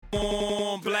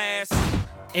On blast.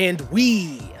 And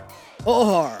we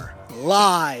are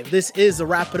live. This is the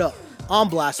Wrap It Up on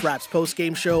Blast Raps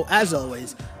post-game show. As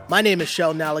always, my name is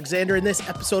Sheldon Alexander, and this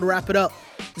episode of Wrap It Up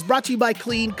is brought to you by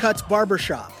Clean Cuts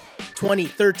Barbershop,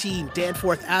 2013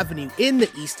 Danforth Avenue in the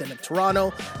East End of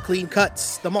Toronto. Clean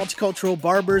Cuts, the multicultural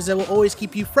barbers that will always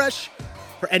keep you fresh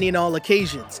for any and all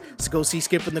occasions. So go see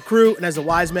Skip and the crew, and as a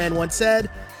wise man once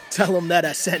said, tell them that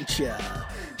I sent ya.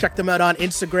 Check them out on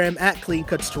Instagram at Clean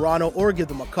Cuts Toronto or give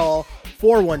them a call,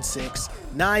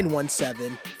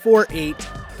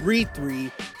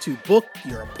 416-917-4833 to book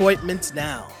your appointments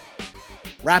now.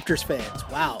 Raptors fans,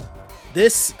 wow.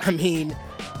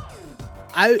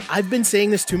 I've been saying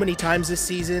this too many times this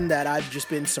season that I've just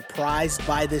been surprised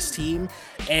by this team.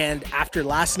 And after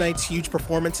last night's huge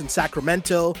performance in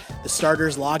Sacramento, the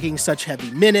starters logging such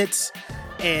heavy minutes,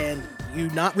 and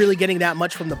you not really getting that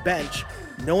much from the bench,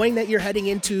 knowing that you're heading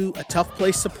into a tough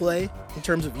place to play in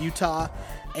terms of Utah,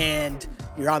 and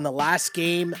you're on the last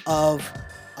game of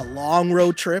a long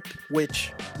road trip,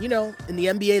 which, you know, in the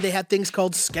NBA, they have things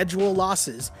called schedule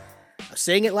losses. I was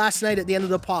saying it last night at the end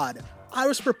of the pod. I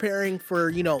was preparing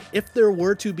for, if there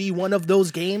were to be one of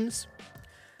those games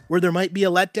where there might be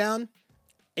a letdown,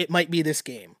 it might be this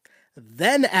game.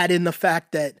 Then add in the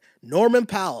fact that Norman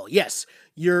Powell, yes,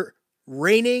 your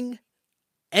reigning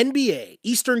NBA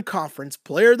Eastern Conference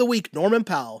Player of the Week, Norman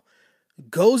Powell,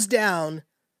 goes down,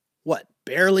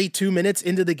 barely 2 minutes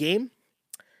into the game?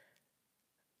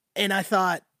 And I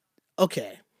thought,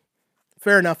 okay,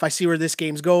 fair enough. I see where this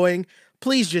game's going.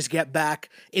 Please just get back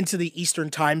into the Eastern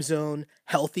time zone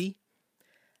healthy.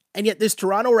 And yet this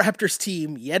Toronto Raptors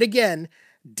team, yet again,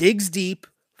 digs deep,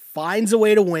 finds a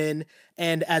way to win.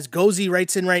 And as Gozy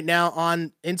writes in right now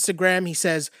on Instagram, he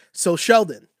says, "So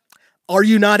Sheldon, are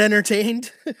you not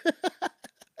entertained?"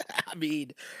 I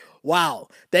mean, wow.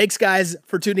 Thanks, guys,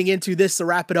 for tuning into this, the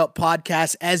Wrap It Up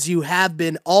podcast, as you have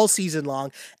been all season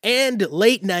long and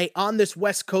late night on this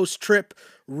West Coast trip.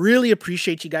 Really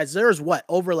appreciate you guys. There was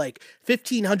over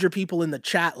 1,500 people in the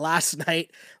chat last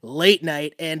night, late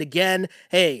night. And again,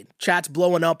 hey, chat's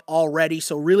blowing up already.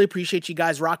 So really appreciate you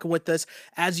guys rocking with us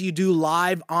as you do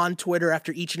live on Twitter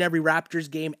after each and every Raptors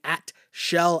game at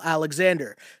Shell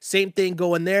Alexander. Same thing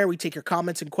going there. We take your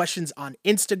comments and questions on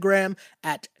Instagram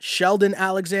at Sheldon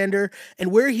Alexander.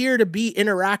 And we're here to be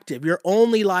interactive. Your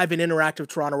only live and interactive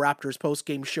Toronto Raptors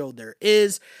post-game show there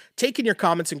is. Taking your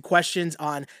comments and questions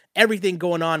on everything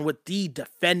going on with the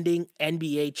defending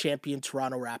NBA champion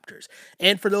Toronto Raptors.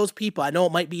 And for those people, I know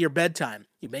it might be your bedtime.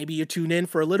 Maybe you tune in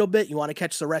for a little bit. You want to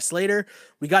catch the rest later.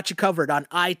 We got you covered on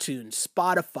iTunes,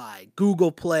 Spotify,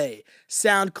 Google Play,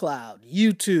 SoundCloud,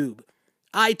 YouTube,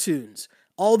 iTunes,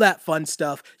 all that fun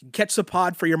stuff. You can catch the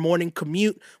pod for your morning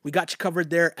commute. We got you covered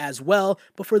there as well.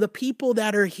 But for the people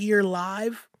that are here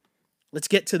live, let's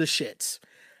get to the shits.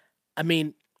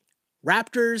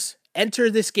 Raptors enter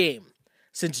this game.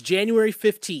 Since January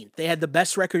 15th, they had the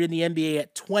best record in the NBA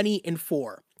at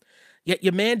 20-4. Yet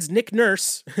your man's Nick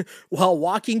Nurse, while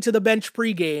walking to the bench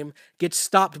pregame, gets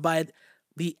stopped by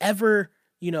the ever,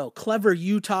 clever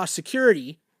Utah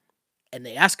security, and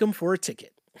they ask him for a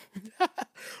ticket.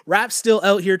 Rap's still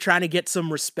out here trying to get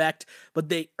some respect, but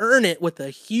they earn it with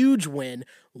a huge win,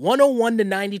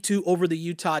 101-92 over the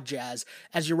Utah Jazz.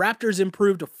 As your Raptors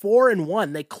improve to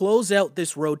 4-1, they close out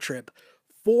this road trip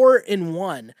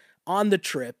 4-1 on the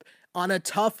trip on a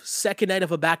tough second night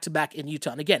of a back-to-back in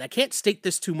Utah. And again, I can't state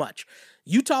this too much.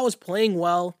 Utah was playing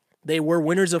well. They were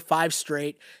winners of 5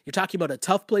 straight. You're talking about a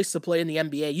tough place to play in the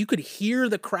NBA. You could hear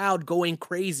the crowd going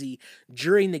crazy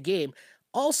during the game.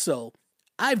 Also,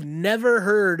 I've never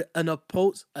heard a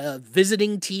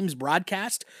visiting team's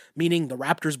broadcast, meaning the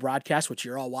Raptors broadcast, which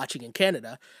you're all watching in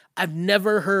Canada. I've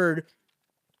never heard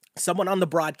someone on the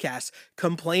broadcast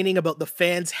complaining about the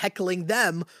fans heckling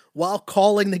them while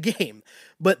calling the game.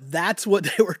 But that's what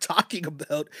they were talking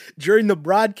about during the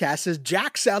broadcast, as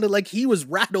Jack sounded like he was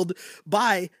rattled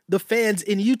by the fans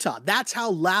in Utah. That's how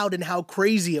loud and how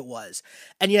crazy it was.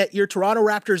 And yet your Toronto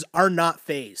Raptors are not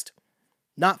fazed.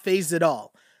 Not fazed at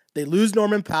all. They lose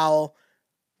Norman Powell.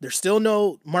 There's still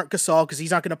no Marc Gasol because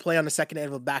he's not going to play on the second night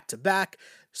of a back-to-back.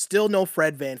 Still no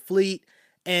Fred VanVleet.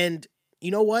 And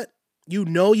you know what? You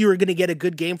know you were going to get a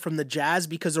good game from the Jazz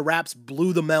because the Raps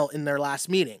blew them out in their last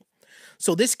meeting.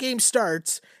 So this game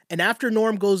starts, and after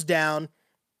Norm goes down,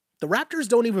 the Raptors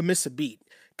don't even miss a beat.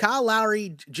 Kyle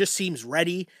Lowry just seems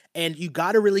ready, and you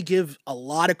got to really give a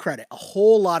lot of credit, a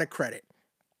whole lot of credit,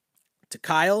 to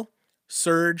Kyle,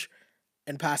 Serge,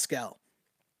 and Pascal.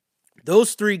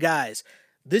 Those three guys,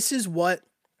 this is what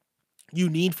you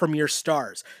need from your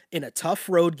stars in a tough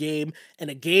road game, in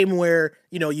a game where,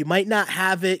 you might not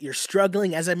have it, you're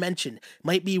struggling, as I mentioned,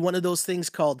 might be one of those things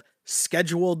called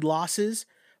scheduled losses.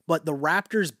 But the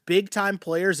Raptors' big time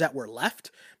players that were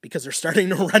left, because they're starting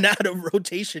to run out of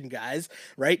rotation guys,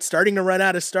 right? Starting to run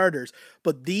out of starters.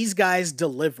 But these guys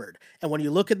delivered. And when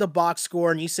you look at the box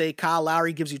score and you say Kyle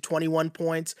Lowry gives you 21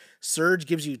 points, Serge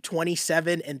gives you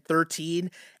 27 and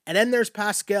 13, and then there's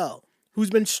Pascal, who's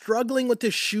been struggling with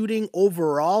his shooting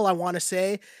overall, I want to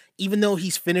say, even though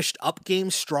he's finished up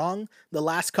games strong the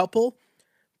last couple.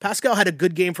 Pascal had a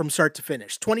good game from start to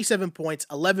finish. 27 points,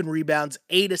 11 rebounds,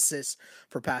 8 assists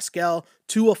for Pascal,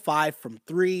 2 of 5 from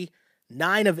 3,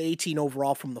 9 of 18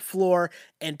 overall from the floor.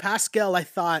 And Pascal, I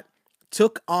thought,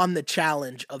 took on the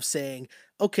challenge of saying,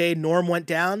 okay, Norm went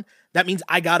down. That means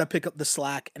I got to pick up the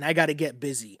slack and I got to get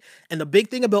busy. And the big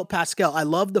thing about Pascal, I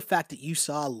love the fact that you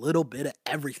saw a little bit of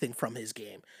everything from his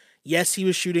game. Yes, he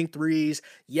was shooting threes.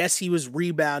 Yes, he was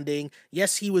rebounding.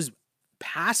 Yes, he was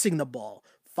passing the ball,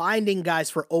 finding guys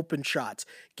for open shots,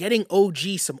 getting OG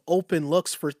some open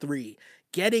looks for three,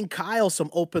 getting Kyle some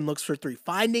open looks for three,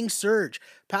 finding Serge.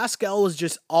 Pascal was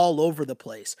just all over the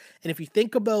place. And if you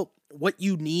think about what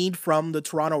you need from the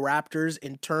Toronto Raptors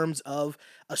in terms of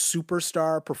a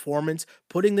superstar performance,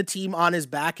 putting the team on his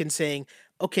back and saying,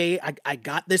 okay, I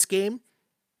got this game,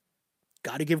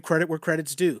 got to give credit where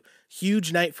credit's due.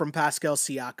 Huge night from Pascal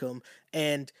Siakam.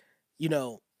 And, you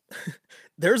know,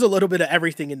 there's a little bit of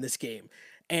everything in this game.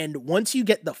 And once you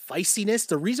get the feistiness,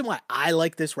 the reason why I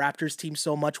like this Raptors team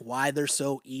so much, why they're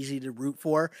so easy to root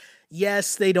for,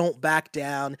 yes, they don't back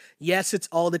down. Yes, it's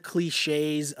all the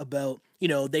cliches about,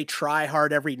 they try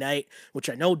hard every night, which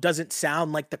I know doesn't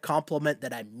sound like the compliment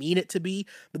that I mean it to be,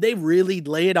 but they really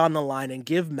lay it on the line and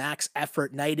give max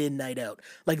effort night in, night out.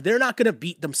 Like, they're not going to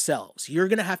beat themselves. You're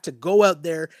going to have to go out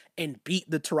there and beat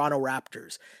the Toronto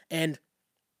Raptors. And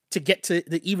to get to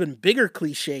the even bigger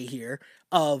cliche here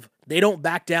of they don't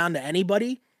back down to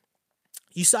anybody,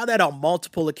 you saw that on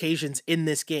multiple occasions in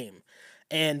this game.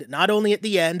 And not only at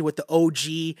the end with the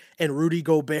OG and Rudy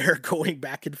Gobert going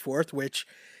back and forth, which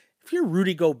if you're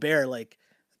Rudy Gobert, like,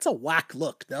 it's a whack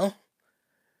look, no?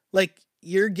 Like,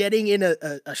 you're getting in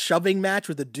a shoving match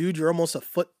with a dude you're almost a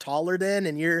foot taller than,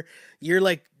 and you're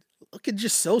like looking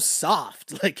just so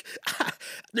soft. Like,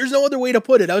 there's no other way to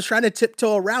put it. I was trying to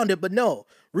tiptoe around it, but no.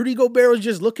 Rudy Gobert was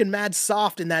just looking mad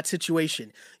soft in that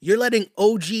situation. You're letting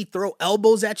OG throw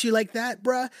elbows at you like that,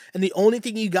 bruh, and the only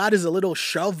thing you got is a little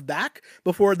shove back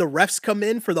before the refs come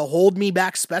in for the hold me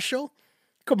back special?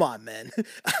 Come on, man.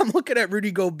 I'm looking at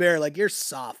Rudy Gobert like, you're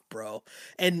soft, bro.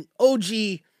 And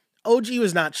OG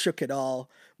was not shook at all,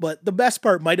 but the best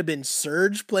part might have been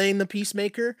Serge playing the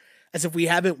peacemaker, as if we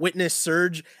haven't witnessed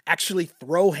Serge actually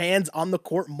throw hands on the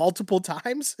court multiple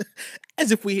times,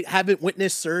 as if we haven't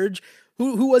witnessed Serge.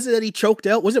 Who was it that he choked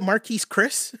out? Was it Marquise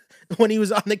Chris when he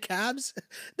was on the Cavs?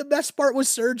 The best part was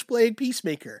Serge playing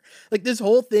peacemaker. Like, this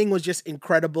whole thing was just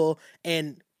incredible,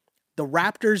 and the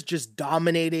Raptors just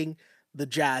dominating the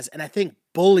Jazz, and I think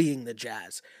bullying the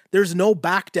Jazz. There's no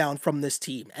back down from this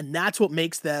team, and that's what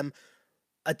makes them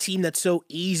a team that's so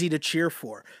easy to cheer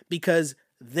for, because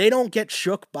they don't get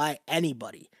shook by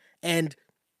anybody. And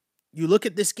you look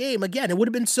at this game, again, it would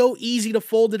have been so easy to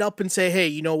fold it up and say, hey,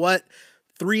 you know what?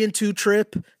 3-2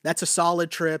 trip, that's a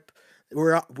solid trip.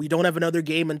 We don't have another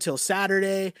game until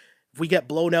Saturday. If we get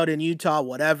blown out in Utah,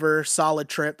 whatever, solid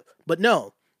trip. But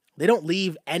no, they don't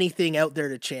leave anything out there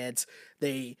to chance.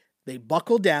 They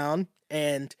buckle down,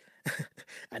 and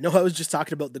I know I was just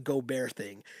talking about the Gobert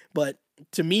thing, but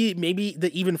to me, maybe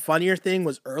the even funnier thing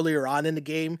was earlier on in the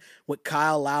game with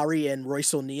Kyle Lowry and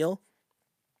Royce O'Neal.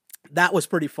 That was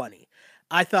pretty funny.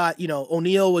 I thought,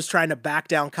 O'Neal was trying to back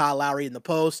down Kyle Lowry in the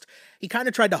post. He kind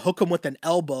of tried to hook him with an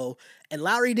elbow, and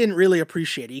Lowry didn't really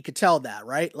appreciate it. You could tell that,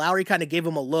 right? Lowry kind of gave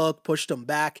him a look, pushed him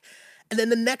back. And then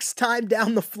the next time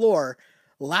down the floor,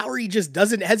 Lowry just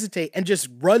doesn't hesitate and just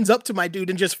runs up to my dude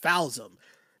and just fouls him.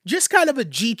 Just kind of a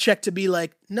G check to be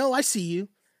like, no, I see you,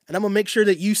 and I'm going to make sure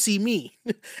that you see me.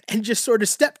 And just sort of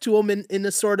step to him in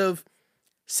a sort of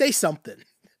say something.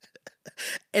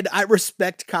 And I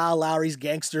respect Kyle Lowry's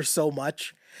gangster so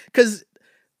much, because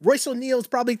Royce O'Neal's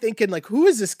probably thinking, like, who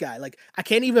is this guy? Like, I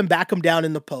can't even back him down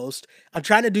in the post. I'm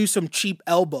trying to do some cheap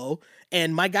elbow,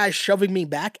 and my guy's shoving me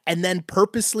back and then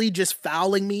purposely just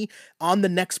fouling me on the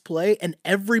next play, and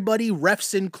everybody,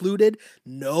 refs included,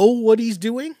 know what he's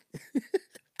doing.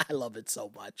 I love it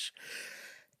so much.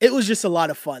 It was just a lot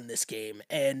of fun, this game,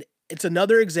 and it's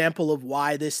another example of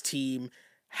why this team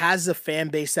has the fan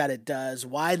base that it does,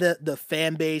 why the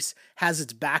fan base has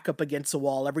its back up against the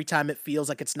wall every time it feels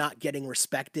like it's not getting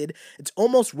respected. It's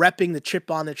almost repping the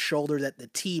chip on its shoulder that the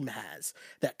team has,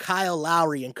 that Kyle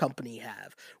Lowry and company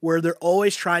have, where they're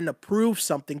always trying to prove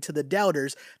something to the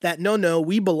doubters that no,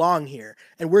 we belong here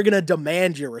and we're going to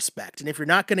demand your respect. And if you're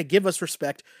not going to give us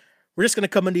respect, we're just going to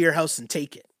come into your house and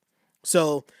take it.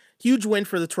 So huge win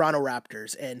for the Toronto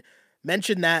Raptors. And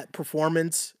mention that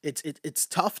performance. It's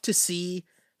tough to see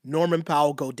Norman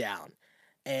Powell go down.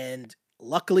 And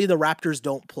luckily the Raptors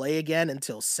don't play again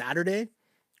until Saturday.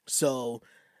 So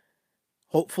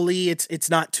hopefully it's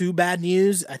not too bad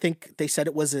news. I think they said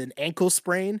it was an ankle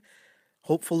sprain.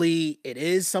 Hopefully it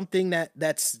is something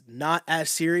that's not as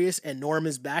serious and Norm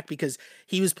is back because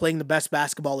he was playing the best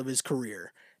basketball of his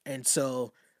career. And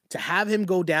so to have him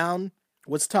go down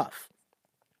was tough.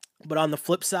 But on the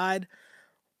flip side,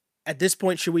 at this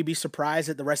point, should we be surprised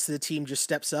that the rest of the team just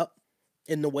steps up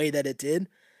in the way that it did?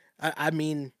 I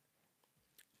mean,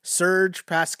 Serge,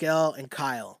 Pascal, and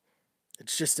Kyle.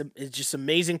 It's just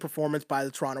amazing performance by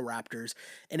the Toronto Raptors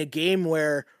in a game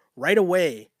where right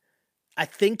away, I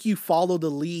think you follow the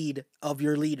lead of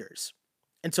your leaders.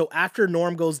 And so after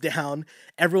Norm goes down,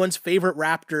 everyone's favorite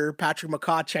Raptor, Patrick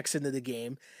McCaw, checks into the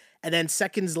game. And then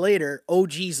seconds later,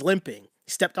 OG's limping. He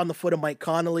stepped on the foot of Mike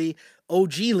Conley.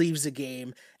 OG leaves the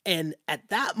game. And at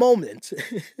that moment,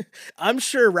 I'm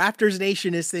sure Raptors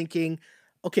Nation is thinking,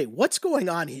 okay, what's going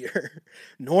on here?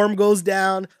 Norm goes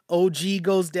down, OG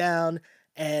goes down,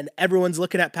 and everyone's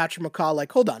looking at Patrick McCaw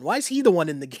like, hold on, why is he the one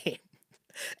in the game?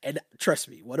 And trust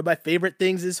me, one of my favorite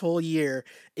things this whole year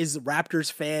is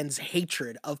Raptors fans'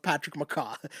 hatred of Patrick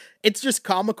McCaw. It's just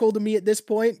comical to me at this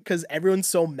point because everyone's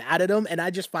so mad at him, and I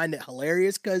just find it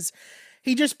hilarious because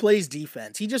he just plays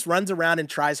defense. He just runs around and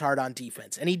tries hard on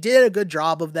defense. And he did a good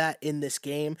job of that in this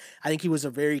game. I think he was a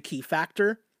very key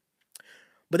factor.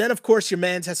 But then, of course, your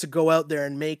man has to go out there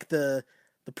and make the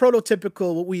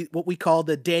prototypical, what we call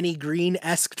the Danny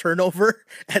Green-esque turnover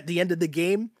at the end of the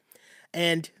game.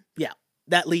 And yeah,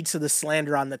 that leads to the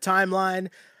slander on the timeline,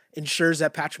 ensures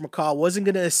that Patrick McCaw wasn't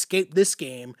going to escape this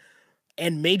game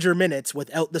and major minutes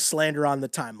without the slander on the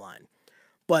timeline.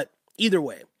 But either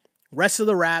way, rest of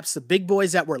the Raps, the big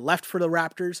boys that were left for the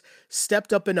Raptors,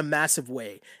 stepped up in a massive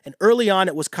way. And early on,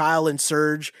 it was Kyle and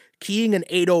Serge keying an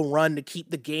 8-0 run to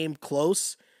keep the game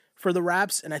close for the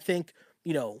Raps. And I think,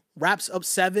 Raps up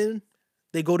 7,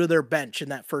 they go to their bench in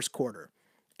that first quarter.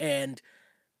 And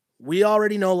we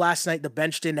already know last night the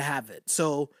bench didn't have it.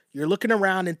 So you're looking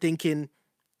around and thinking,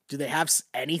 do they have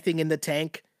anything in the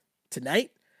tank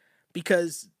tonight?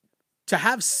 Because to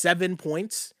have 7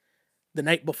 points the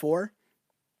night before,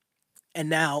 and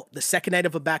now the second night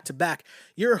of a back-to-back,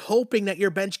 you're hoping that your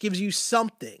bench gives you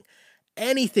something,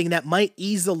 anything that might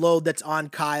ease the load that's on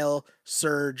Kyle,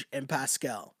 Serge, and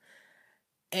Pascal.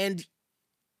 And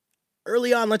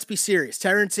early on, let's be serious,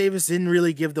 Terrence Davis didn't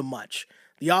really give them much.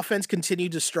 The offense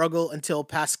continued to struggle until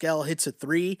Pascal hits a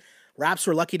 3. Raps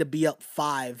were lucky to be up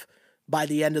 5 by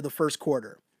the end of the first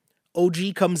quarter.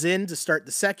 OG comes in to start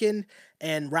the second,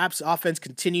 and Raps offense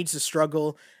continues to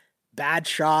struggle. Bad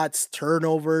shots,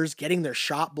 turnovers, getting their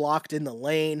shot blocked in the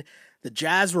lane. The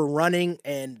Jazz were running,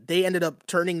 and they ended up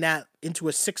turning that into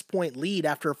a 6-point lead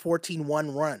after a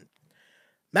 14-1 run.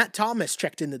 Matt Thomas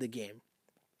checked into the game.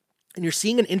 And you're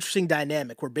seeing an interesting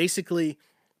dynamic where basically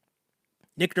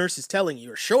Nick Nurse is telling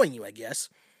you, or showing you, I guess,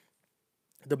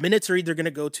 the minutes are either going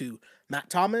to go to Matt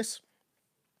Thomas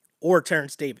or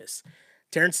Terrence Davis.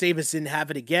 Terrence Davis didn't have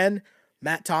it again.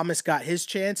 Matt Thomas got his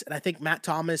chance, and I think Matt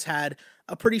Thomas had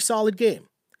a pretty solid game.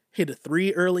 Hit a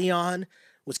 3 early on,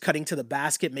 was cutting to the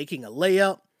basket, making a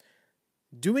layup,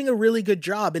 doing a really good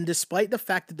job. And despite the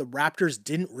fact that the Raptors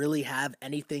didn't really have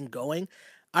anything going,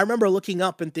 I remember looking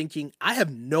up and thinking, I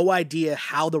have no idea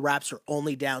how the Raps are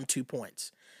only down 2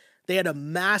 points. They had a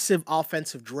massive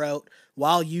offensive drought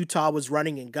while Utah was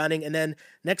running and gunning. And then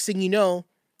next thing you know,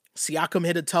 Siakam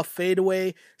hit a tough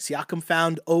fadeaway. Siakam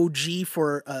found OG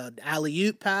for an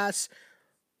alley-oop pass.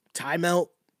 Timeout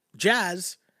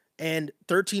Jazz. And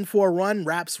 13-4 run,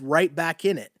 Raps right back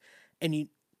in it. And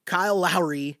Kyle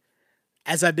Lowry,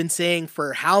 as I've been saying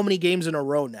for how many games in a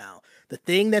row now, the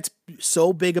thing that's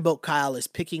so big about Kyle is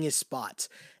picking his spots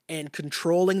and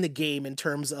controlling the game in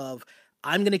terms of,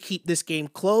 I'm going to keep this game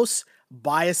close,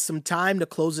 buy us some time to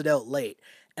close it out late.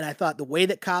 And I thought the way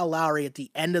that Kyle Lowry at the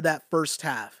end of that first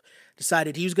half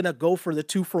decided he was going to go for the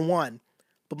 2-for-1,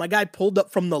 but my guy pulled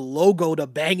up from the logo to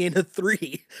bang in a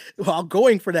 3 while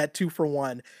going for that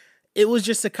 2-for-1. It was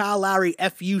just a Kyle Lowry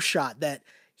FU shot that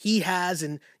he has,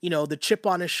 and, the chip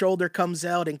on his shoulder comes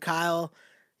out, and Kyle,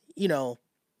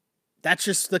 That's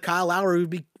just the Kyle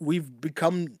Lowry we've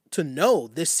become to know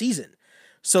this season.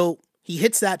 So he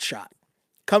hits that shot,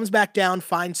 comes back down,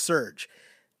 finds Serge,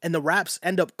 and the Raps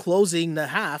end up closing the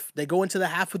half. They go into the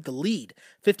half with the lead,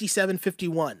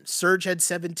 57-51. Serge had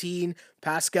 17,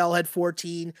 Pascal had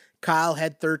 14, Kyle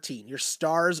had 13. Your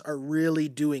stars are really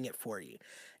doing it for you.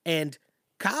 And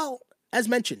Kyle, as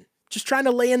mentioned, just trying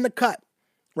to lay in the cut,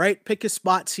 right? Pick his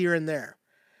spots here and there.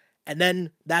 And then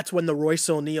that's when the Royce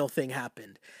O'Neal thing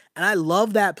happened. And I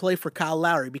love that play for Kyle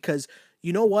Lowry because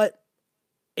you know what?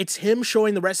 It's him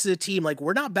showing the rest of the team, like,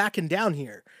 we're not backing down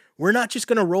here. We're not just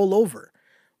going to roll over.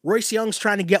 Royce Young's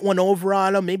trying to get one over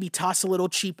on him, maybe toss a little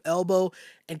cheap elbow.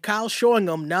 And Kyle's showing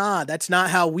him, nah, that's not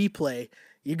how we play.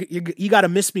 You got to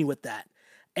miss me with that.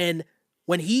 And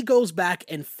when he goes back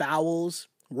and fouls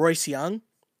Royce Young,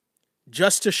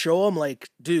 just to show him, like,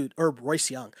 dude, or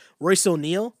Royce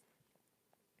O'Neal,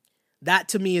 that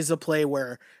to me is a play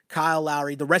where Kyle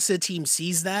Lowry, the rest of the team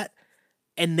sees that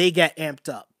and they get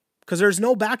amped up because there's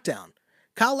no back down.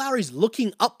 Kyle Lowry's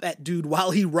looking up at dude while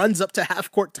he runs up to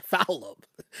half court to foul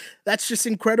him. That's just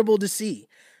incredible to see.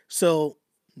 So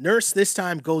Nurse this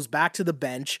time goes back to the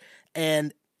bench,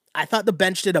 and I thought the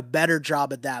bench did a better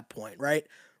job at that point, right?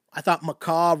 I thought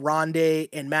McCaw, Rondae,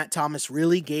 and Matt Thomas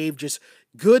really gave just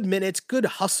good minutes, good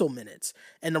hustle minutes.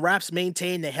 And the Raps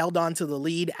maintained, they held on to the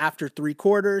lead after 3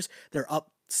 quarters. They're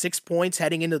up 6 points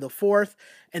heading into the fourth,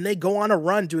 and they go on a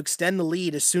run to extend the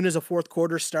lead as soon as the fourth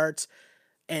quarter starts.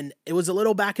 And it was a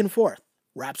little back and forth.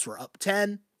 Raps were up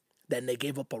 10. Then they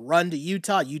gave up a run to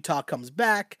Utah. Utah comes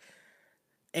back.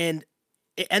 And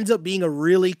it ends up being a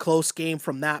really close game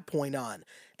from that point on.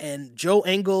 And Joe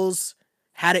Ingles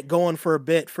had it going for a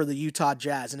bit for the Utah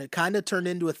Jazz. And it kind of turned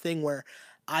into a thing where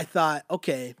I thought,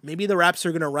 okay, maybe the Raps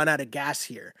are going to run out of gas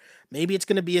here. Maybe it's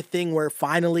going to be a thing where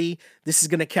finally this is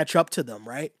going to catch up to them,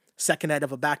 right? Second night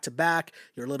of a back-to-back,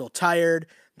 you're a little tired,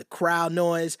 the crowd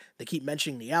noise, they keep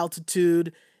mentioning the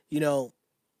altitude,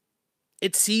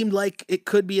 it seemed like it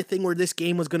could be a thing where this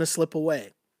game was going to slip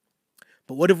away.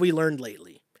 But what have we learned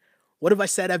lately? What have I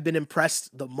said I've been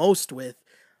impressed the most with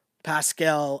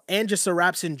Pascal and just the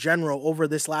Raps in general over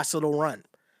this last little run?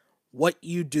 What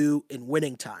you do in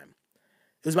winning time.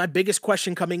 It was my biggest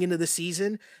question coming into the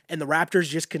season, and the Raptors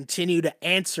just continue to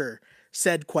answer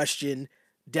said question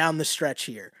down the stretch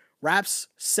here. Raps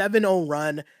 7-0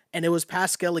 run, and it was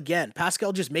Pascal again.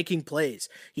 Pascal just making plays.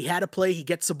 He had a play, he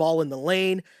gets the ball in the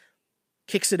lane,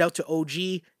 kicks it out to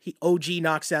OG. OG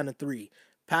knocks down a 3.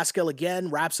 Pascal again,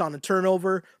 Raps on a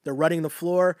turnover. They're running the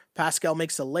floor. Pascal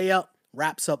makes a layup,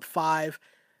 Raps up 5.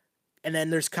 And then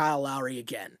there's Kyle Lowry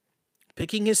again,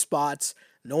 picking his spots,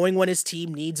 knowing when his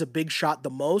team needs a big shot the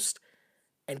most,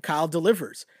 and Kyle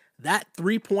delivers. That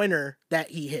 3-pointer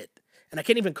that he hit, and I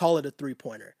can't even call it a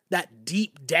 3-pointer, that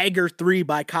deep dagger 3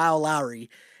 by Kyle Lowry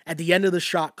at the end of the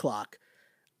shot clock.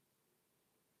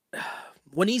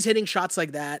 When he's hitting shots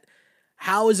like that,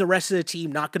 how is the rest of the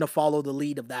team not going to follow the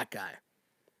lead of that guy?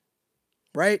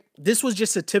 Right? This was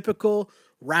just a typical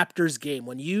Raptors game.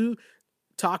 When you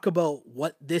talk about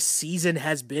what this season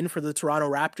has been for the Toronto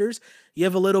Raptors, you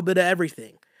have a little bit of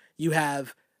everything. You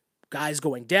have guys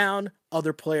going down,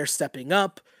 other players stepping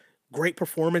up, great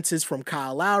performances from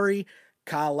Kyle Lowry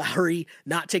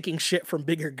not taking shit from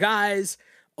bigger guys,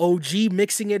 OG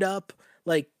mixing it up.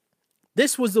 Like,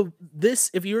 this,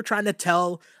 if you were trying to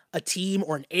tell a team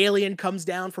or an alien comes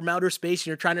down from outer space and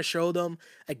you're trying to show them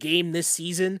a game this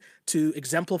season to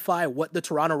exemplify what the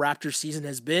Toronto Raptors season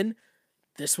has been,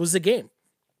 this was the game.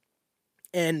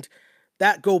 And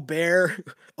that Gobert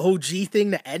OG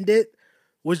thing to end it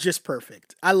was just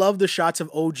perfect. I love the shots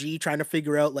of OG trying to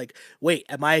figure out, like, wait,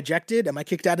 am I ejected? Am I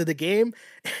kicked out of the game?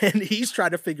 And he's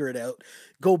trying to figure it out.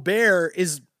 Gobert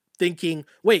is thinking,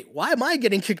 wait, why am I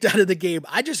getting kicked out of the game?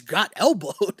 I just got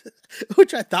elbowed,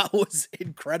 which I thought was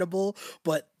incredible.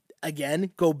 But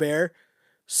again, Gobert,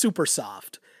 super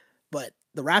soft. But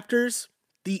the Raptors,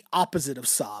 the opposite of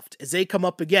soft, as they come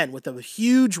up again with a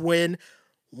huge win,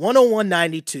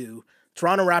 101-92.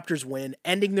 Toronto Raptors win,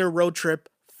 ending their road trip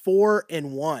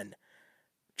 4-1.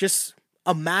 Just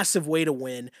a massive way to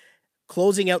win,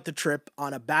 closing out the trip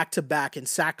on a back-to-back in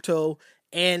Sac-To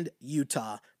and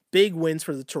Utah. Big wins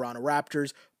for the Toronto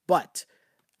Raptors. But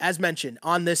as mentioned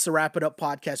on this The Wrap It Up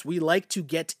podcast, we like to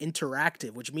get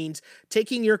interactive, which means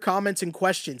taking your comments and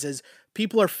questions as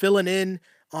people are filling in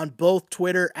on both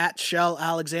Twitter at Shell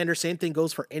Alexander. Same thing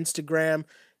goes for Instagram.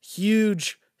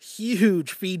 Huge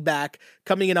feedback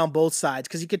coming in on both sides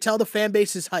because you could tell the fan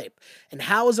base is hype. And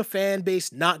how is a fan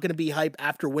base not going to be hype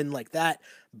after a win like that?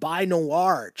 By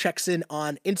Noir checks in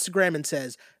on Instagram and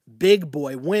says, big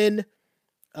boy win.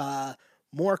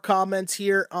 More comments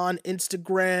here on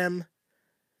Instagram.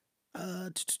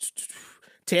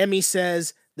 Tammy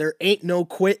says, there ain't no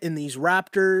quit in these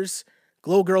Raptors.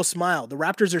 Glow Girl smile. The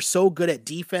Raptors are so good at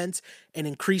defense and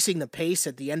increasing the pace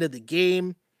at the end of the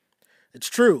game. It's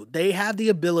true. They have the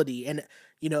ability. And,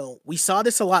 we saw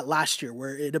this a lot last year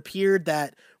where it appeared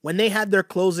that when they had their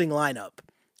closing lineup,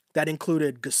 that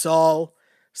included Gasol,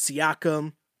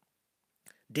 Siakam,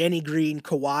 Danny Green,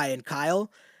 Kawhi, and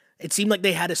Kyle, it seemed like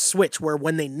they had a switch where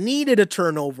when they needed a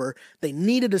turnover, they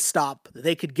needed a stop,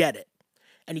 they could get it.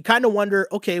 And you kind of wonder,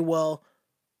 okay, well,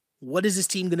 what is this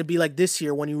team going to be like this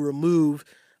year when you remove,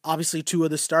 obviously, two of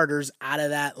the starters out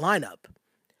of that lineup?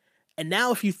 And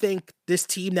now if you think this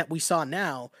team that we saw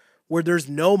now, where there's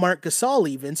no Marc Gasol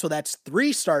even, so that's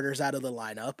three starters out of the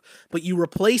lineup, but you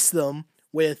replace them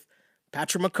with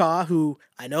Patrick McCaw, who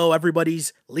I know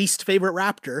everybody's least favorite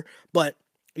Raptor, but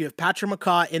you have Patrick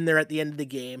McCaw in there at the end of the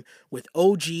game with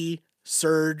OG,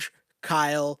 Serge,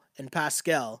 Kyle, and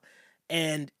Pascal,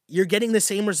 and you're getting the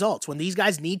same results. When these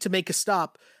guys need to make a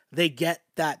stop, they get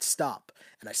that stop.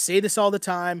 And I say this all the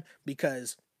time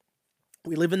because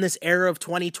we live in this era of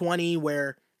 2020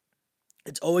 where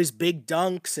it's always big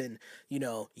dunks and,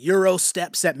 Euro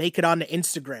steps that make it onto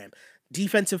Instagram.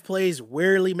 Defensive plays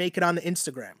rarely make it onto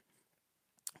Instagram.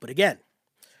 But again,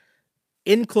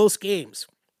 in close games,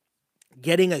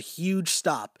 getting a huge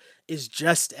stop is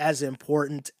just as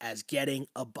important as getting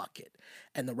a bucket.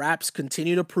 And the Raps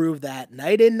continue to prove that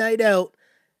night in, night out,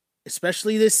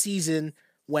 especially this season,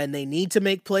 when they need to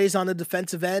make plays on the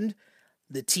defensive end,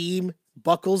 the team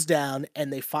buckles down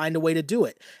and they find a way to do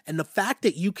it. And the fact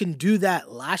that you can do that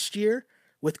last year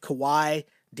with Kawhi,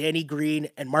 Danny Green,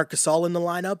 and Marc Gasol in the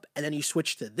lineup, and then you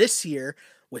switch to this year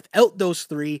without those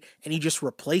three and you just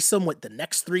replace them with the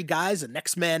next three guys, the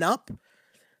next man up,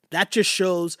 that just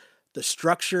shows the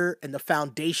structure and the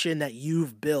foundation that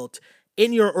you've built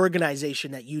in your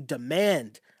organization, that you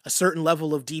demand a certain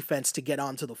level of defense to get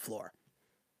onto the floor.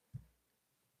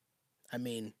 I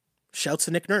mean, shouts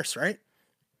to Nick Nurse, right?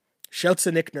 Shouts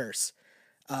to Nick Nurse.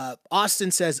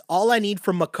 Austin says, all I need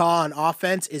from McCaw on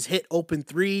offense is hit open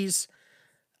threes.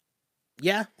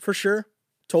 Yeah, for sure.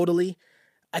 Totally.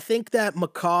 I think that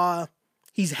McCaw,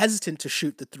 he's hesitant to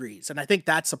shoot the threes, and I think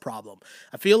that's a problem.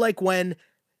 I feel like when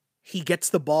he gets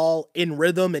the ball in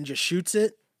rhythm and just shoots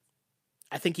it,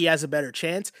 I think he has a better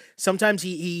chance. Sometimes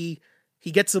he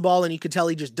gets the ball and you can tell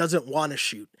he just doesn't want to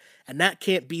shoot. And that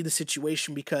can't be the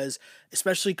situation because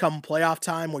especially come playoff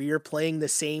time where you're playing the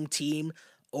same team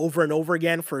over and over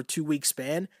again for a 2-week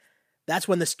span, that's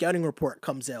when the scouting report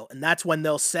comes out. And that's when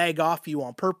they'll sag off you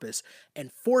on purpose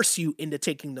and force you into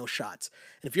taking those shots.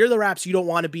 And if you're the Raps, you don't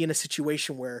want to be in a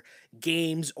situation where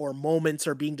games or moments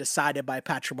are being decided by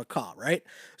Patrick McCaw, right?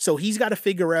 So he's got to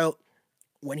figure out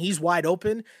when he's wide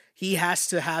open, he has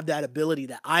to have that ability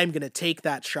that I'm going to take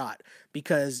that shot,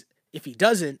 because if he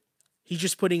doesn't, he's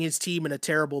just putting his team in a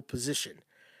terrible position.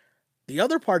 The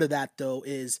other part of that, though,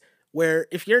 is where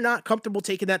if you're not comfortable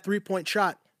taking that 3-point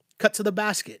shot, cut to the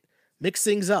basket, mix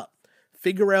things up,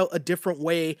 figure out a different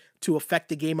way to affect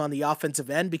the game on the offensive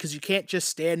end, because you can't just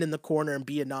stand in the corner and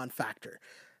be a non-factor.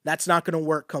 That's not going to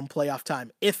work come playoff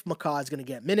time if McCaw is going to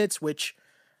get minutes, which,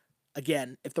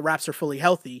 again, if the Raps are fully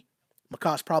healthy,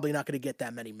 McCaw's probably not going to get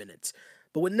that many minutes.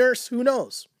 But with Nurse, who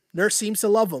knows? Nurse seems to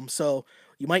love him, so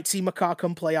you might see McCaw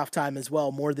come playoff time as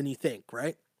well, more than you think,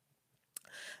 right?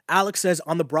 Alex says,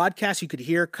 on the broadcast, you could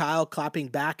hear Kyle clapping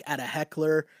back at a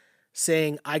heckler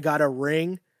saying, I got a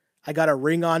ring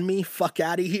on me, fuck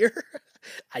out of here.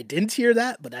 I didn't hear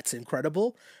that, but that's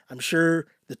incredible. I'm sure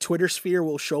the Twitter sphere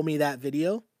will show me that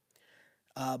video.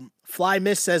 Fly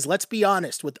Miss says, let's be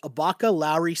honest, with Ibaka,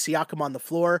 Lowry, Siakam on the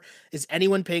floor, is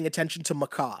anyone paying attention to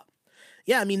McCaw?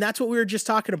 Yeah, I mean, that's what we were just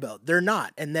talking about. They're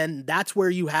not. And then that's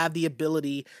where you have the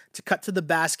ability to cut to the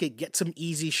basket, get some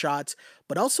easy shots,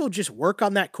 but also just work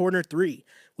on that corner three.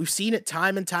 We've seen it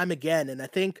time and time again. And I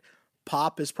think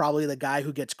Pop is probably the guy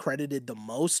who gets credited the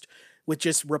most with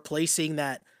just replacing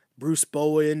that Bruce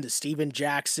Bowen to Steven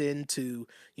Jackson to,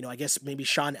 I guess maybe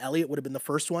Sean Elliott would have been the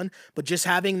first one, but just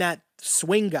having that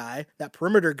swing guy, that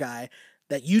perimeter guy,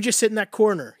 that you just sit in that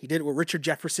corner. He did it with Richard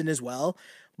Jefferson as well,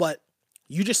 but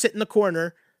you just sit in the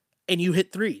corner and you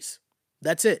hit threes.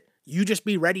 That's it. You just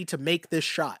be ready to make this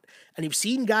shot. And you've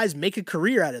seen guys make a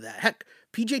career out of that. Heck,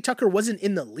 PJ Tucker wasn't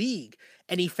in the league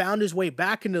and he found his way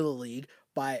back into the league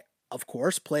by, of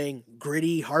course, playing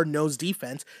gritty, hard-nosed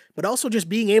defense, but also just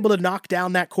being able to knock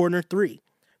down that corner three,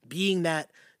 being that,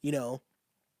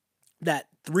 that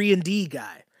 3-and-D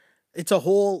guy. It's a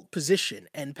whole position,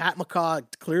 and Pat McCaw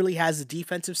clearly has the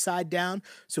defensive side down,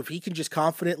 so if he can just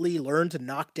confidently learn to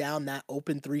knock down that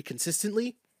open three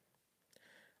consistently,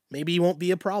 maybe he won't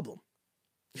be a problem.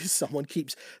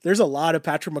 There's a lot of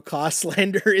Patrick McCaw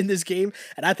slander in this game,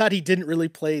 and I thought he didn't really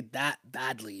play that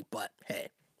badly, but hey.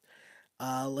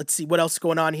 Let's see what else is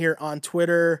going on here on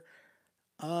Twitter.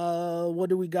 What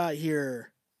do we got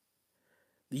here?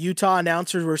 The Utah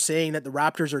announcers were saying that the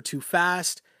Raptors are too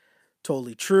fast.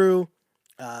 Totally true.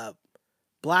 Uh,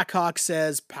 Blackhawk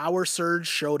says Power Surge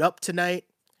showed up tonight.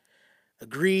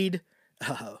 Agreed.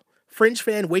 Fringe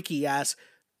Fan Wiki asks,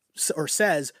 or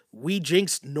says, we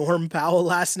jinxed Norm Powell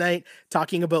last night,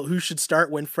 talking about who should start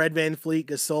when Fred VanVleet,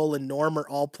 Gasol, and Norm are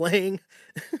all playing.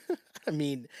 I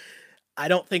mean, I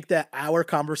don't think that our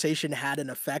conversation had an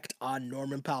effect on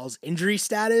Norman Powell's injury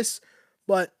status,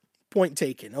 but point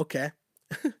taken. Okay.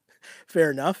 Fair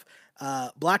enough.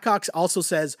 Blackhawks also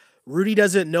says, Rudy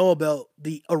doesn't know about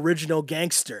the original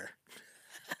gangster.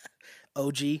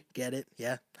 OG, get it?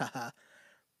 Yeah. Haha.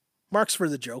 Marks for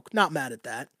the joke. Not mad at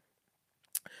that.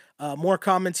 More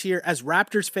comments here. As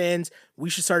Raptors fans, we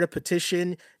should start a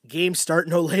petition. Games start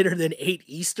no later than 8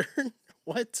 Eastern.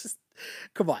 What?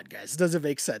 Come on, guys. It doesn't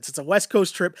make sense. It's a West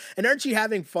Coast trip. And aren't you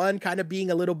having fun kind of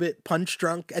being a little bit punch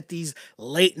drunk at these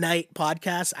late night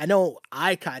podcasts? I know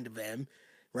I kind of am,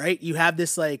 right? You have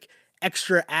this like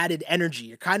extra added energy.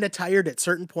 You're kind of tired at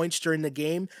certain points during the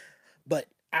game. But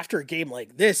after a game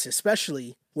like this,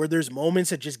 especially where there's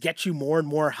moments that just get you more and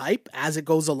more hype as it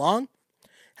goes along,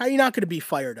 how are you not going to be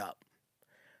fired up?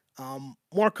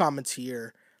 More comments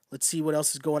here. Let's see what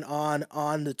else is going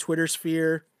on the Twitter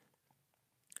sphere.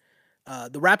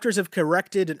 The Raptors have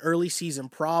corrected an early season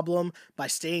problem by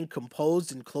staying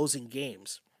composed and closing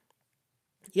games.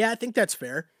 Yeah, I think that's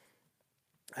fair.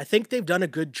 I think they've done a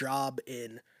good job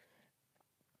in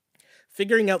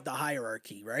figuring out the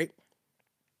hierarchy, right?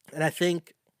 And I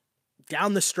think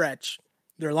down the stretch,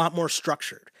 they're a lot more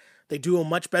structured. They do a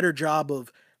much better job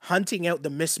of hunting out the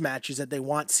mismatches that they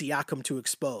want Siakam to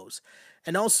expose.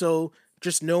 And also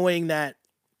just knowing that,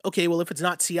 okay, well, if it's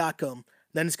not Siakam,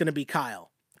 then it's going to be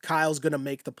Kyle. Kyle's going to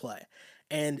make the play.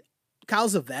 And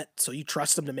Kyle's a vet, so you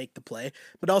trust him to make the play.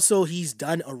 But also he's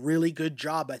done a really good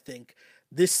job, I think,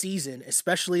 this season,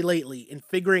 especially lately, in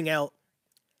figuring out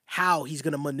how he's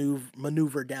going to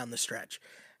maneuver down the stretch.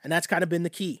 And that's kind of been the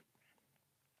key.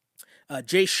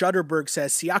 Jay Shutterberg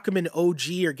says, Siakam and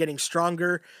OG are getting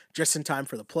stronger just in time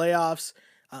for the playoffs.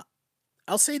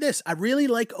 I'll say this. I really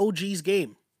like OG's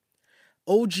game.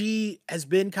 OG has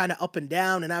been kind of up and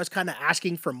down, and I was kind of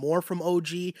asking for more from OG.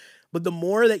 But the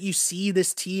more that you see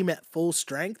this team at full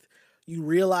strength, you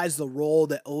realize the role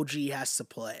that OG has to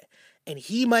play. And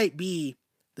he might be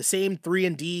the same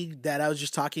 3-and-D that I was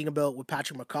just talking about with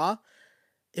Patrick McCaw.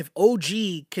 If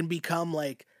OG can become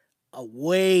like a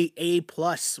way A+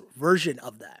 version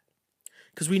of that,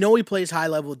 because we know he plays high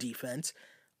level defense.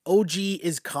 OG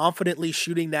is confidently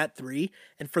shooting that 3,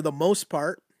 and for the most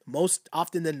part, most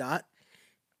often than not,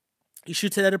 he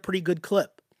shoots it at a pretty good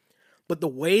clip. But the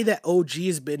way that OG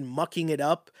has been mucking it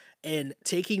up and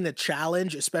taking the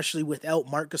challenge, especially without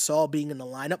Marc Gasol being in the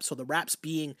lineup, so the Raps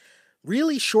being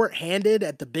really short-handed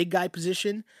at the big guy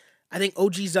position, I think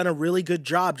OG's done a really good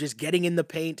job just getting in the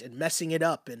paint and messing it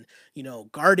up and,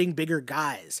 guarding bigger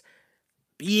guys,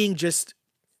 being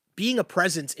a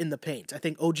presence in the paint. I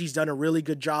think OG's done a really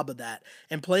good job of that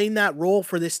and playing that role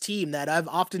for this team that I've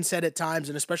often said at times,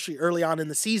 and especially early on in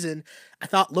the season, I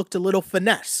thought looked a little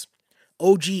finesse.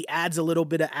 OG adds a little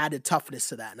bit of added toughness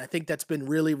to that, and I think that's been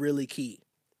really, really key.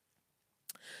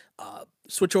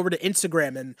 Switch over to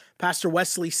Instagram, and Pastor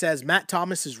Wesley says, Matt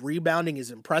Thomas's rebounding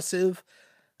is impressive.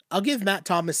 I'll give Matt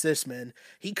Thomas this, man.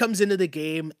 He comes into the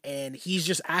game and he's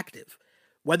just active.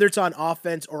 Whether it's on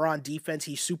offense or on defense,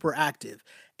 he's super active.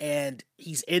 And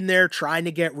he's in there trying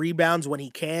to get rebounds when he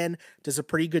can. Does a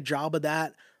pretty good job of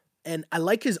that. And I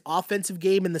like his offensive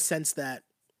game in the sense that,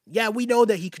 yeah, we know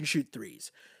that he can shoot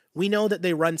threes. We know that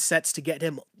they run sets to get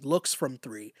him looks from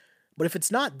 3. But if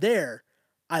it's not there,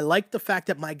 I like the fact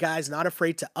that my guy's not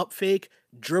afraid to up fake,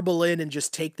 dribble in, and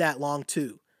just take that long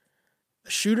 2. A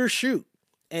shooter shoot.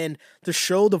 And to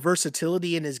show the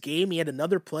versatility in his game, he had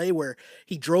another play where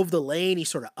he drove the lane, he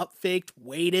sort of up-faked,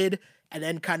 waited, and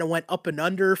then kind of went up and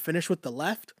under, finished with the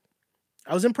left.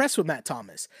 I was impressed with Matt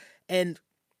Thomas. And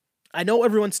I know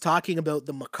everyone's talking about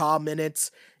the McCaw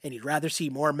minutes, and you'd rather see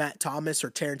more Matt Thomas or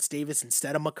Terrence Davis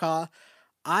instead of McCaw.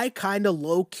 I kind of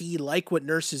low-key like what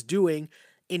Nurse is doing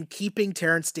in keeping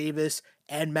Terrence Davis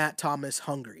and Matt Thomas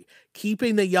hungry,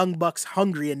 keeping the Young Bucks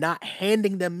hungry and not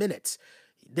handing them minutes.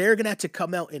 They're going to have to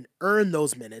come out and earn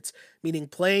those minutes, meaning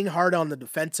playing hard on the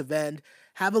defensive end,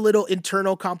 have a little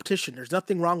internal competition. There's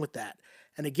nothing wrong with that.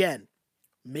 And again,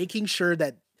 making sure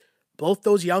that both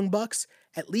those Young Bucks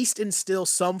at least instill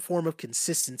some form of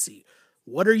consistency.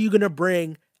 What are you going to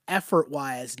bring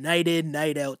effort-wise, night in,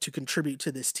 night out to contribute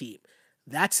to this team.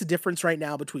 That's the difference right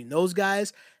now between those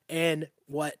guys and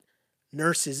what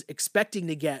Nurse is expecting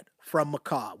to get from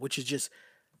McCaw, which is just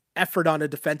effort on a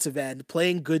defensive end,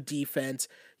 playing good defense.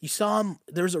 You saw him,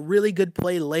 there was a really good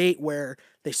play late where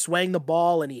they swang the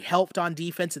ball and he helped on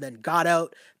defense and then got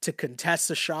out to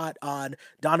contest a shot on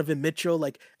Donovan Mitchell.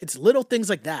 Like, it's little things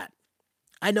like that.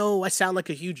 I know I sound like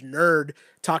a huge nerd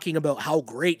talking about how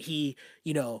great he,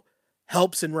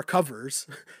 helps and recovers,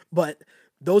 but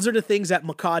those are the things that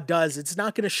McCaw does. It's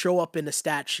not going to show up in a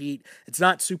stat sheet. It's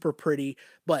not super pretty,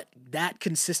 but that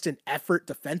consistent effort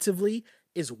defensively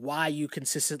is why you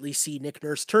consistently see Nick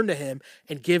Nurse turn to him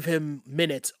and give him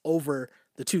minutes over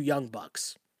the two young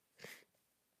bucks.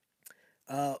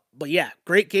 But yeah,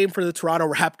 great game for the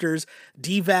Toronto Raptors.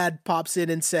 DVAD pops in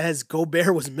and says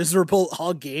Gobert was miserable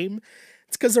all game.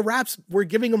 It's because the Raps were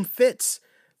giving him fits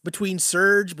between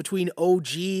Serge, between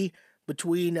OG,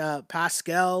 between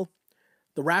Pascal.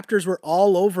 The Raptors were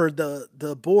all over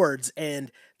the boards and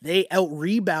they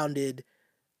out-rebounded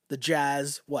the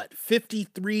Jazz,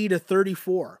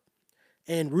 53-34.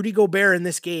 And Rudy Gobert in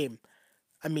this game,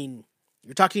 I mean,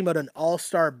 you're talking about an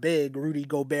all-star big Rudy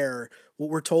Gobert. What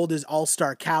we're told is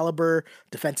all-star caliber,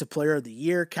 defensive player of the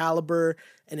year caliber.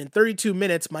 And in 32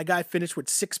 minutes, my guy finished with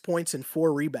 6 points and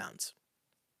 4 rebounds.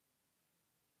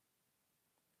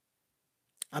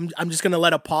 I'm just going to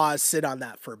let a pause sit on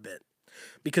that for a bit.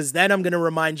 Because then I'm going to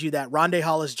remind you that Rondae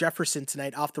Hollis-Jefferson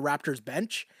tonight off the Raptors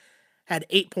bench had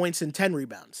 8 points and 10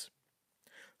 rebounds.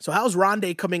 So how's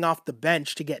Rondae coming off the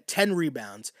bench to get 10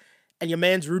 rebounds, and your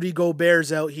man's Rudy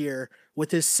Gobert's out here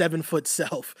with his 7-foot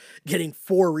self getting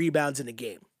 4 rebounds in a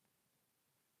game?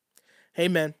 Hey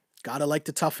man, gotta like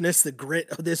the toughness, the grit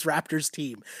of this Raptors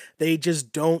team. They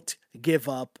just don't give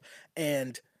up,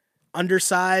 and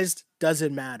undersized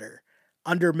doesn't matter.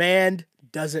 Undermanned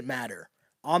doesn't matter.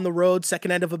 On the road,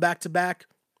 second end of a back-to-back,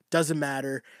 doesn't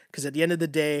matter, because at the end of the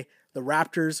day, the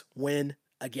Raptors win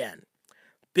again.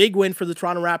 Big win for the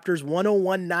Toronto Raptors,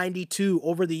 101-92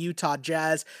 over the Utah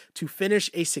Jazz to finish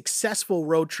a successful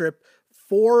road trip,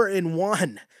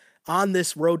 4-1 on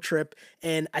this road trip.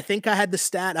 And I think I had the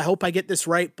stat, I hope I get this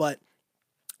right, but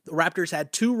the Raptors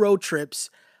had 2 road trips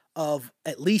of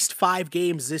at least 5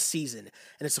 games this season.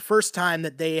 And it's the first time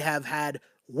that they have had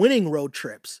winning road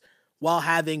trips while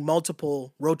having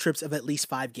multiple road trips of at least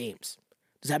 5 games.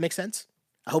 Does that make sense?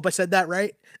 I hope I said that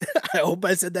right. I hope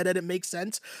I said that and it makes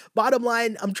sense. Bottom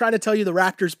line, I'm trying to tell you the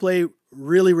Raptors play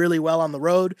really, really well on the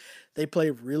road. They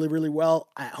play really, really well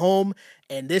at home.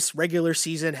 And this regular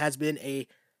season has been a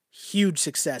huge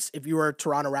success if you are a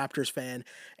Toronto Raptors fan.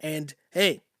 And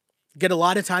hey, get a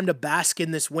lot of time to bask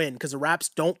in this win because the Raps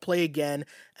don't play again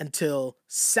until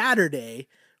Saturday,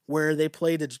 where they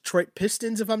play the Detroit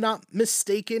Pistons, if I'm not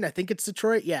mistaken. I think it's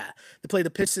Detroit. Yeah, they play the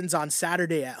Pistons on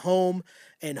Saturday at home,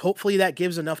 and hopefully that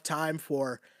gives enough time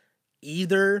for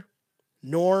either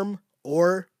Norm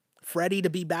or Freddie to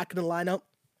be back in the lineup.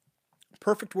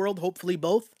 Perfect world, hopefully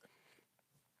both.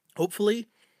 Hopefully.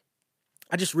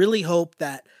 I just really hope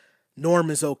that Norm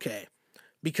is okay,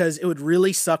 because it would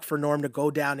really suck for Norm to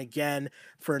go down again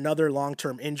for another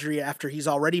long-term injury after he's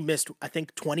already missed, I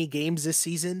think, 20 games this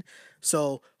season.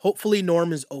 So hopefully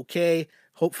Norm is okay.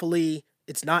 Hopefully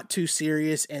it's not too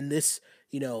serious, and this,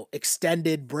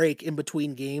 extended break in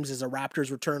between games as the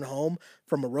Raptors return home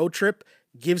from a road trip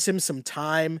gives him some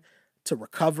time to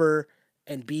recover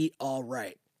and be all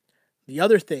right. The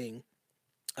other thing,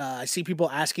 I see people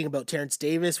asking about Terrence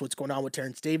Davis, what's going on with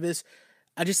Terrence Davis.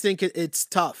 I just think it's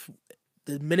tough.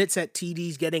 The minutes that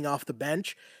TD's getting off the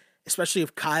bench, especially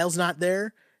if Kyle's not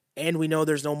there, and we know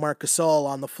there's no Marc Gasol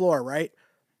on the floor, right?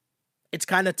 It's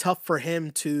kind of tough for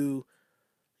him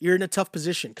you're in a tough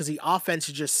position because the offense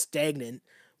is just stagnant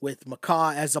with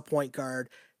McCaw as a point guard,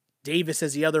 Davis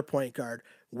as the other point guard.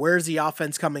 Where's the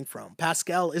offense coming from?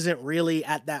 Pascal isn't really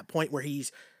at that point where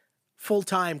he's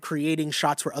full-time creating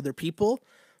shots for other people.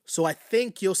 So I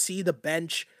think you'll see the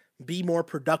bench be more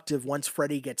productive once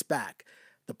Freddie gets back.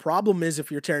 The problem is if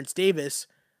you're Terrence Davis,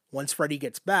 once Freddie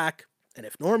gets back, and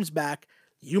if Norm's back,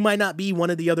 you might not be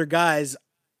one of the other guys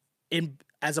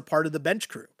as a part of the bench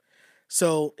crew.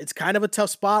 So it's kind of a tough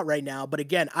spot right now. But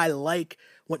again, I like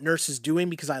what Nurse is doing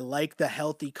because I like the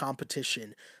healthy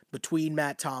competition between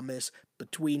Matt Thomas,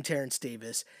 between Terrence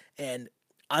Davis. And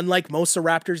unlike most of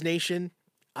Raptors Nation,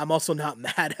 I'm also not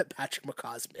mad at Patrick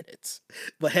McCaw's minutes.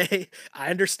 But hey, I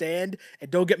understand.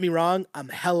 And don't get me wrong, I'm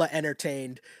hella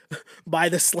entertained by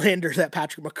the slander that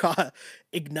Patrick McCaw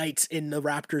ignites in the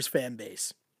Raptors fan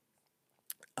base.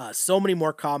 So many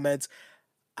more comments.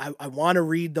 I want to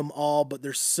read them all, but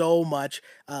there's so much.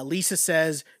 Lisa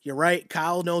says, "You're right.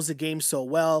 Kyle knows the game so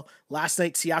well. Last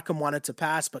night, Siakam wanted to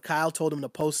pass, but Kyle told him to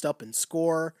post up and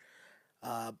score."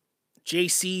 Uh,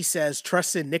 JC says,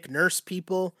 "Trust in Nick Nurse,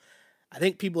 people." I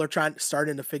think people are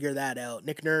starting to figure that out.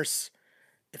 Nick Nurse,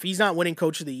 if he's not winning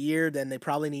Coach of the Year, then they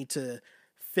probably need to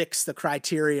fix the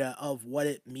criteria of what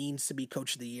it means to be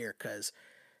Coach of the Year, because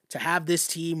to have this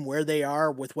team where they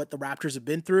are with what the Raptors have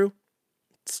been through,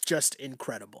 it's just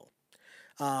incredible.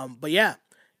 But yeah,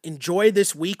 enjoy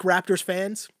this week, Raptors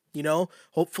fans.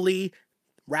 Hopefully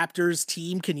Raptors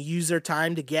team can use their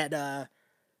time to get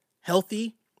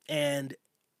healthy, and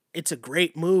it's a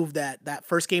great move that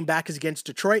first game back is against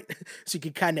Detroit, so you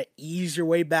can kind of ease your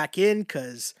way back in,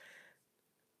 because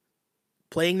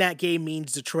playing that game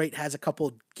means Detroit has a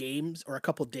couple games or a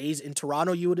couple days in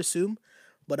Toronto, you would assume,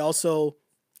 but also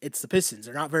it's the Pistons.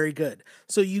 They're not very good.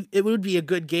 So it would be a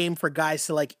good game for guys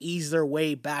to like ease their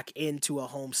way back into a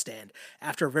homestand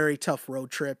after a very tough road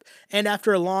trip and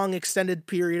after a long extended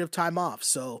period of time off.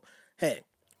 So, hey,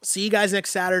 see you guys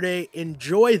next Saturday.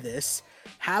 Enjoy this.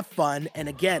 Have fun. And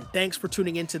again, thanks for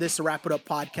tuning into this To Wrap It Up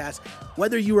podcast.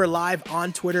 Whether you are live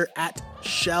on Twitter at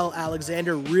Shell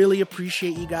Alexander, really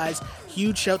appreciate you guys.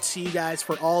 Huge shout to you guys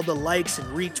for all the likes and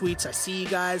retweets. I see you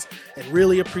guys and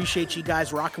really appreciate you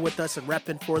guys rocking with us and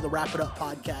repping for the Wrap It Up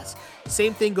podcast.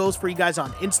 Same thing goes for you guys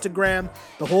on Instagram.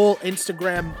 The whole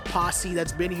Instagram posse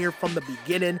that's been here from the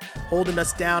beginning, holding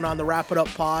us down on the Wrap It Up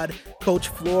pod. Coach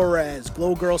Flores,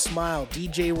 Glow Girl Smile,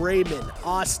 DJ Raymond,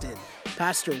 Austin,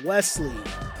 Pastor Wesley,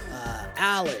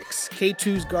 Alex,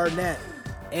 K2's Garnett,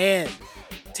 and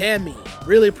Tammy.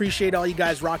 Really appreciate all you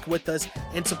guys rocking with us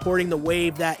and supporting the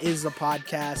wave that is the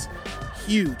podcast.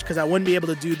 Huge, because I wouldn't be able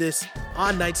to do this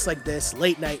on nights like this,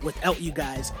 late night, without you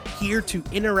guys here to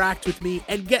interact with me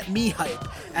and get me hype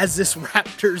as this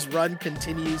Raptors run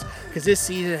continues, because this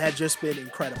season had just been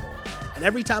incredible. And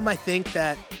every time I think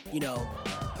that,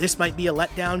 this might be a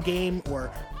letdown game,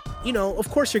 or of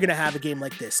course you're going to have a game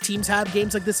like this. Teams have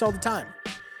games like this all the time.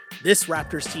 This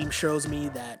Raptors team shows me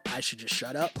that I should just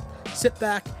shut up, sit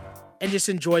back, and just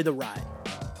enjoy the ride.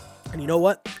 And you know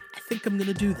what? I think I'm going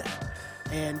to do that.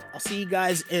 And I'll see you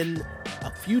guys in a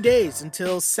few days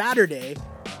until Saturday.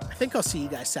 I think I'll see you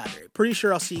guys Saturday. Pretty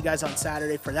sure I'll see you guys on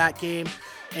Saturday for that game.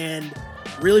 And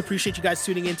really appreciate you guys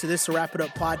tuning into this To Wrap It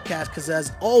Up podcast, because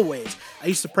as always, I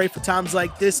used to pray for times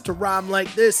like this to rhyme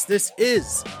like this. This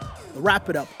is the Wrap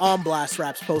It Up on Blast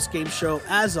Raps post-game show,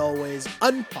 as always,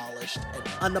 unpolished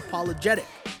and unapologetic.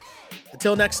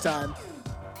 Until next time,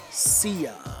 see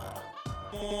ya.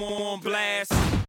 On blast.